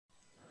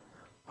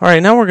All right,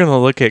 now we're going to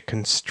look at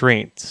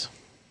constraints.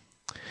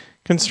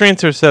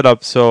 Constraints are set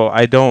up so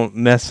I don't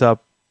mess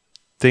up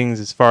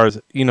things as far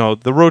as,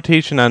 the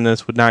rotation on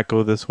this would not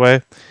go this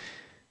way.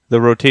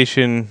 The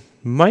rotation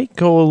might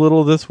go a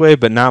little this way,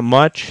 but not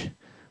much.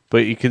 But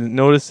you can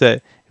notice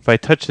that if I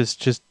touch this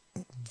just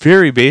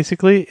very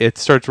basically, it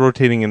starts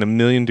rotating in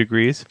 1,000,000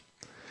 degrees.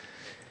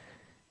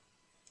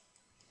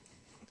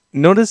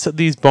 Notice that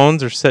these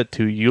bones are set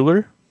to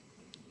Euler.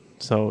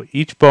 So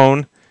each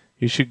bone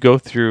you should go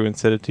through and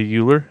set it to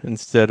Euler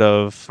instead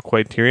of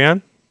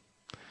criterion.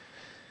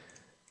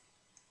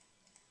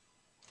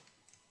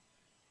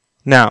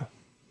 Now,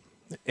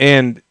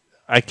 and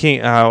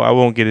I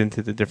won't get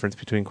into the difference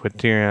between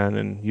criterion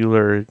and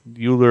Euler.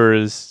 Euler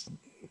is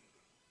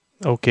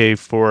okay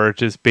for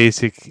just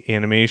basic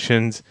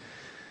animations.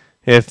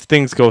 If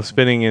things go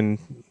spinning in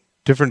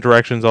different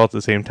directions all at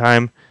the same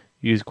time,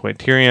 use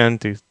criterion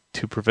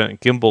to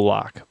prevent gimbal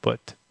lock.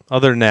 But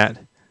other than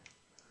that,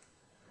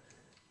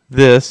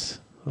 this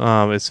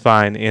is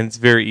fine and it's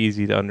very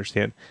easy to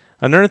understand.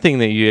 Another thing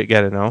that you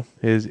got to know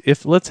is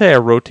if, let's say I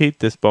rotate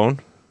this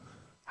bone,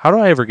 how do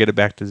I ever get it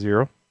back to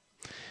 0?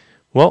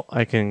 Well,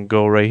 I can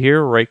go right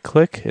here, right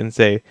click, and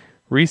say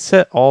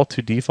reset all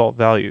to default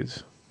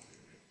values.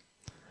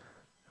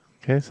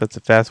 Okay, so that's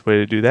a fast way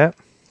to do that.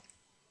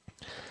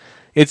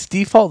 Its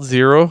default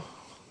 0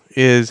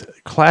 is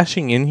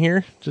clashing in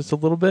here just a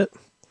little bit.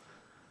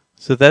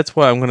 So that's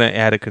why I'm going to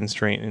add a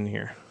constraint in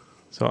here.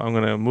 So I'm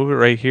going to move it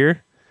right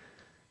here,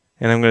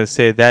 and I'm going to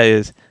say that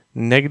is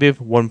negative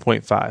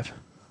 1.5.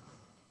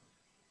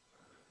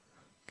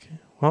 Okay,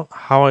 well,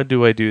 how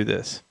do I do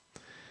this?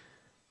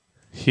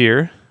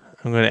 Here,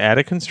 I'm going to add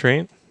a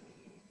constraint.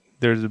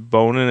 There's a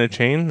bone in a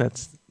chain.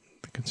 That's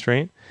the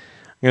constraint.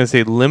 I'm going to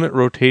say limit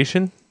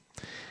rotation.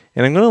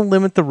 And I'm going to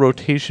limit the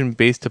rotation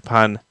based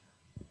upon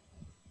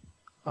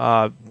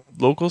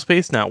local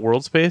space, not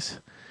world space.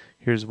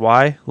 Here's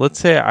why. Let's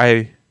say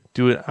I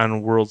do it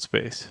on world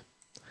space.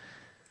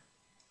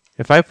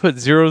 If I put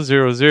 0,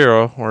 0,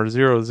 0 or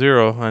 0,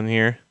 0 on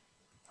here,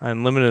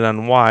 I'm limited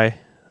on Y.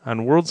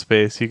 On world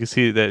space, you can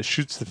see that it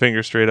shoots the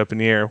finger straight up in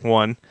the air,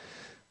 1.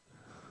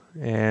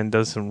 And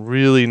does some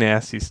really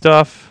nasty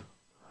stuff.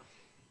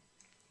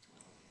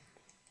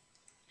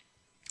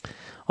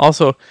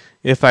 Also,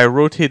 if I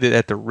rotate it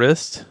at the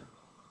wrist,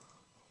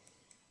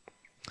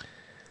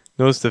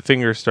 notice the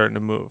finger is starting to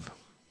move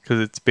because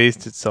it's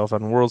based itself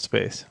on world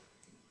space.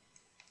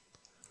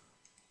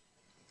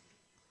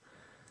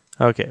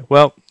 Okay,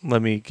 well,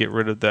 let me get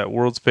rid of that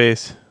world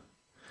space.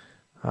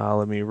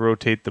 Let me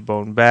rotate the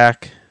bone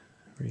back,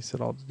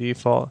 reset all to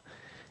default.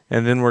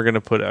 And then we're going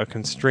to put a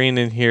constraint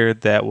in here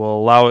that will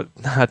allow it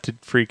not to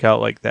freak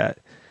out like that.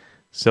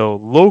 So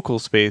local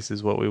space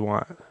is what we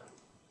want,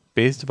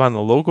 based upon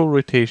the local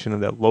rotation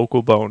of that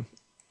local bone.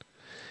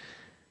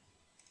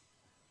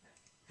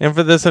 And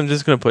for this, I'm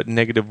just going to put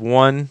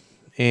 -1.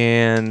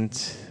 And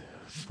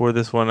for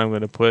this one, I'm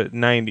going to put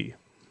 90.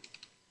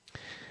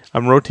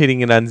 I'm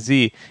rotating it on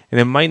Z. And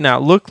it might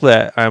not look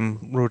that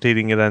I'm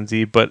rotating it on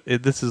Z, but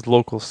this is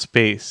local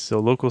space. So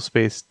local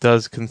space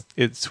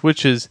it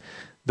switches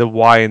the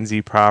Y and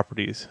Z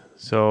properties.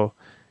 So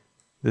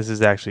this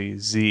is actually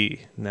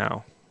Z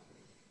now.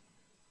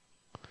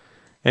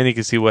 And you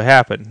can see what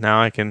happened.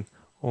 Now I can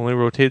only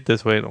rotate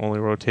this way and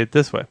only rotate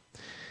this way.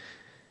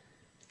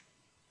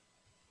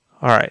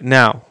 All right,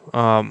 now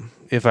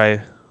if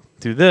I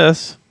do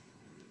this,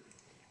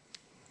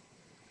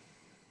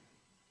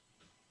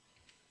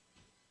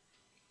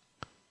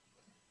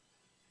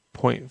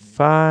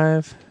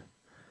 .5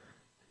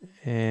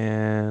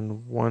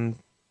 and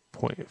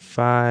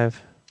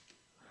 1.5.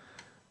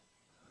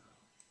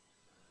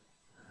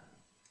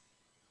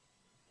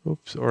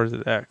 Oops, or is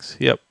it X?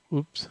 Yep,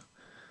 oops.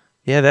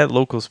 Yeah, that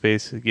local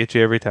space will get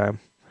you every time.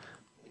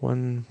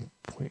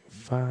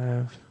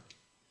 1.5.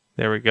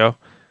 There we go.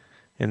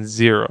 And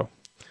 0.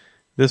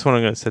 This one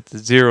I'm going to set to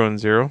 0 and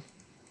 0.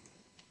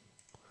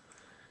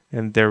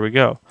 And there we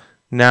go.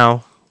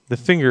 Now, the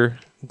finger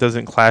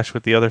doesn't clash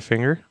with the other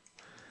finger.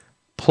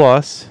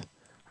 Plus,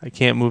 I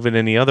can't move it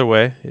any other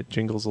way. It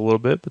jingles a little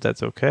bit, but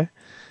that's okay.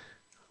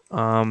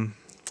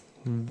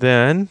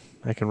 Then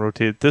I can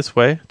rotate it this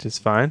way, which is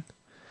fine.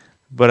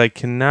 But I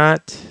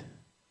cannot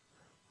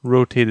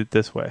rotate it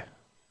this way.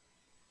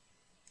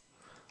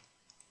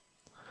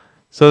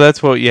 So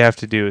that's what you have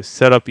to do, is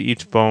set up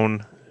each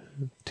bone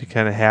to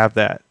kind of have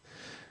that.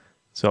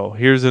 So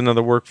here's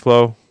another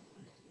workflow.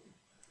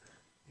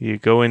 You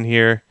go in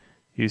here,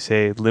 you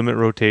say limit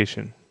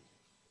rotation.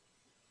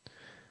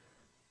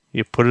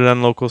 You put it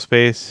on local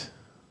space,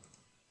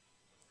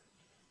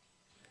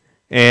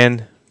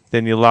 and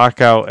then you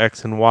lock out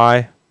X and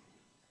Y.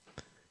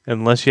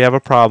 Unless you have a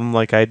problem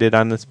like I did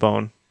on this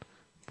bone,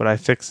 but I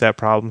fixed that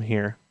problem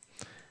here.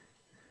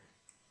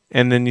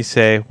 And then you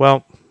say,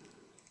 well,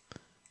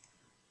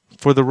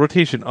 for the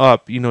rotation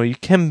up, you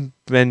can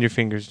bend your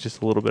fingers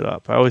just a little bit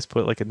up. I always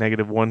put like a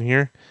 -1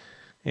 here,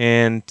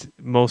 and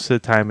most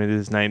of the time it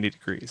is 90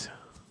 degrees.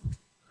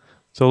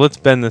 So let's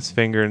bend this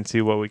finger and see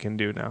what we can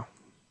do now.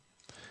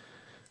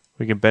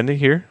 We can bend it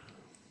here.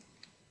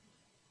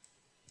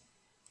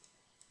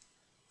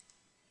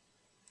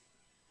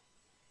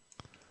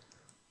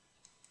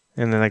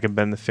 And then I can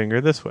bend the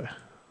finger this way.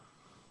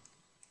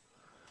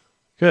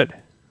 Good.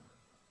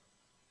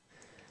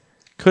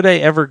 Could I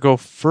ever go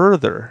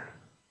further?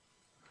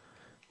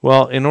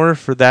 Well, in order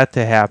for that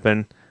to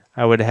happen,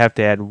 I would have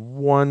to add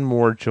one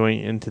more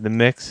joint into the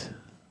mix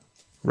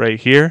right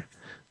here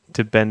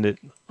to bend it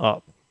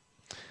up.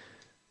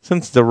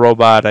 Since the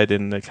robot, I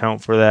didn't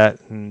account for that,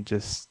 and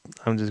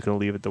I'm just going to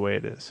leave it the way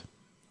it is.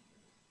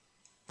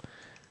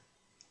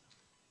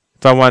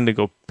 If I wanted to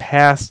go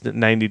past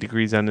 90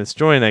 degrees on this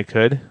joint, I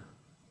could.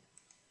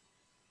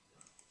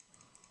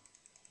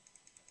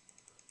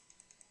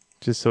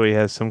 Just so he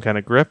has some kind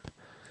of grip.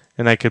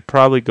 And I could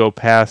probably go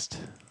past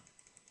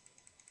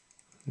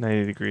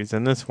 90 degrees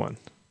on this one.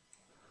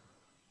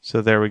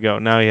 So there we go.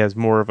 Now he has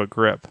more of a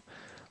grip.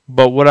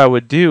 But what I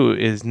would do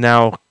is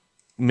now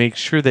make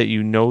sure that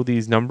you know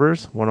these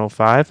numbers,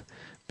 105,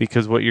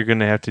 because what you're going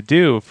to have to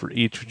do for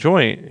each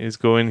joint is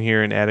go in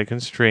here and add a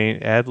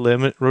constraint, add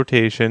limit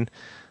rotation,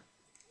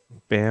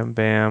 bam,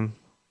 bam,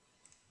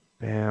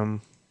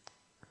 bam,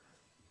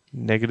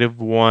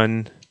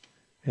 -1,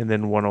 and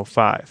then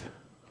 105.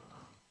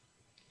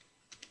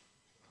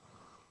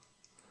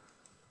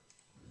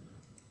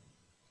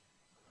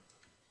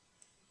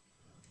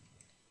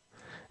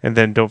 And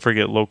then don't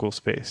forget local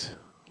space,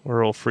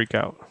 or it'll freak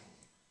out.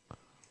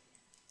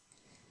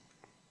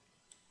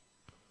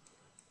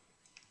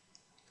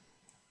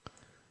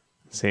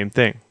 Same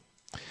thing.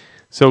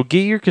 So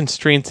get your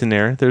constraints in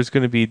there. There's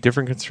going to be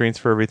different constraints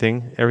for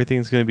everything.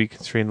 Everything's going to be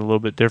constrained a little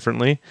bit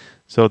differently.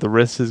 So the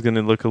wrist is going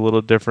to look a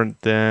little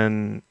different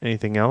than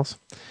anything else.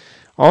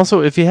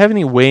 Also, if you have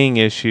any weighing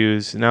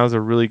issues, now's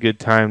a really good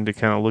time to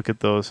kind of look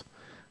at those.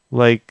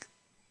 Like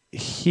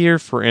here,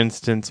 for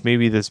instance,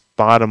 maybe this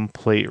bottom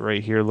plate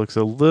right here looks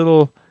a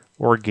little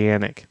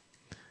organic.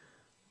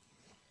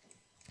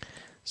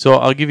 So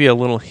I'll give you a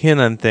little hint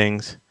on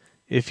things.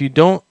 If you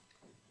don't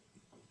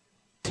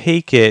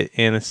take it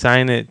and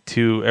assign it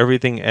to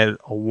everything at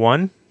a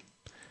 1,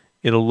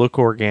 it'll look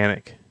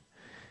organic.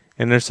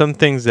 And there's some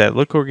things that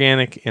look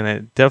organic,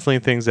 and definitely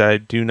things that I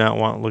do not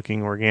want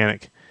looking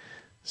organic.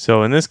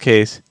 So in this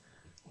case,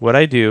 what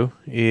I do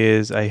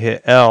is I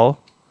hit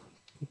L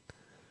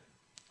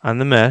on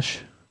the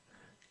mesh,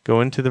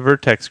 go into the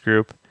vertex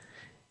group,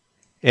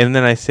 and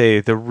then I say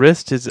the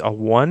wrist is a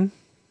 1.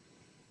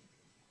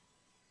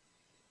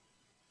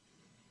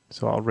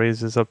 So I'll raise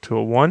this up to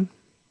a 1.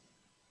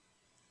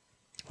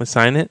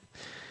 Assign it.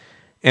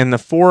 And the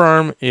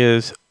forearm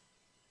is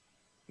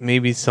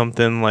maybe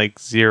something like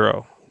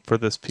 0 for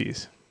this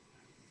piece.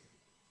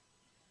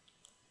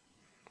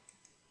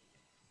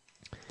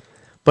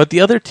 But the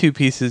other two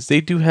pieces,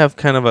 they do have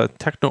kind of a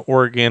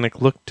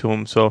techno-organic look to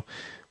them. So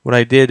what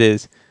I did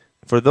is,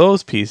 for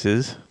those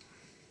pieces,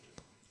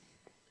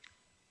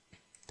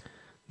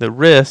 the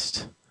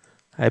wrist,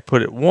 I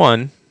put it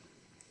 1,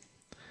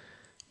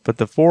 but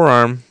the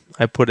forearm,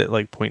 I put it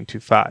like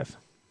 0.25.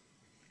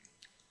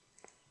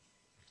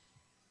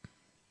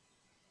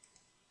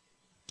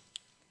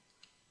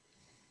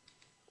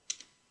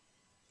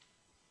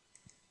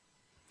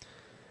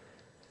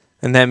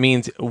 And that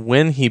means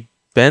when he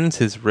bends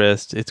his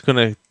wrist, it's going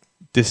to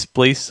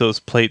displace those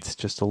plates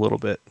just a little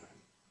bit.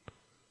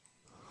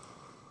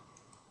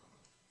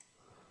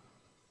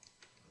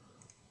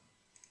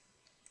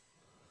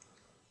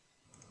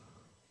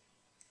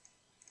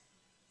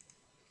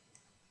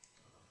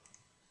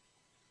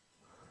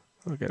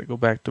 I've got to go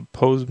back to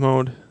pose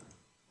mode.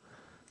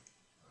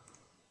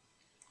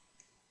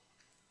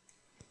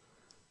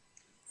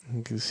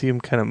 You can see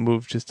him kind of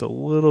move just a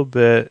little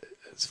bit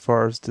as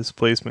far as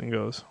displacement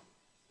goes.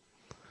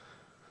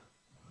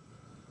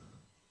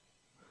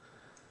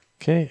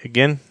 Okay,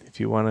 again, if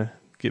you want to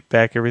get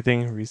back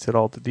everything, reset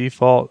all to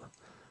default.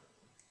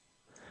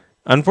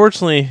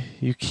 Unfortunately,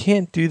 you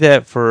can't do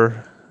that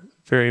for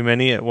very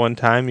many at one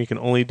time. You can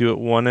only do it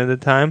one at a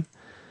time.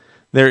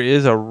 There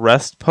is a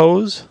rest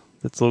pose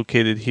that's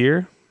located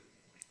here.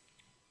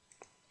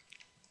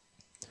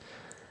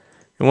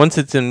 And once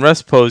it's in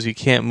rest pose, you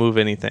can't move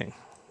anything.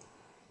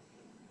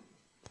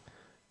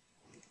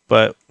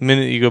 But the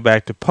minute you go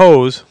back to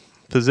pose,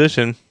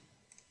 position,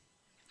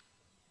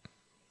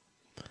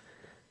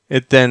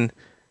 it then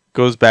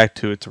goes back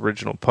to its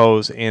original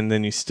pose, and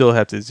then you still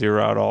have to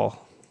zero out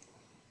all.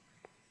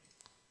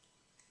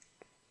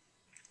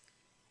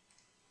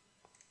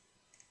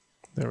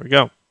 There we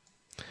go.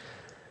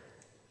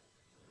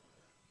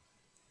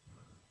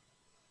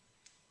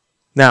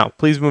 Now,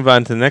 please move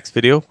on to the next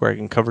video where I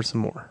can cover some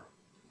more.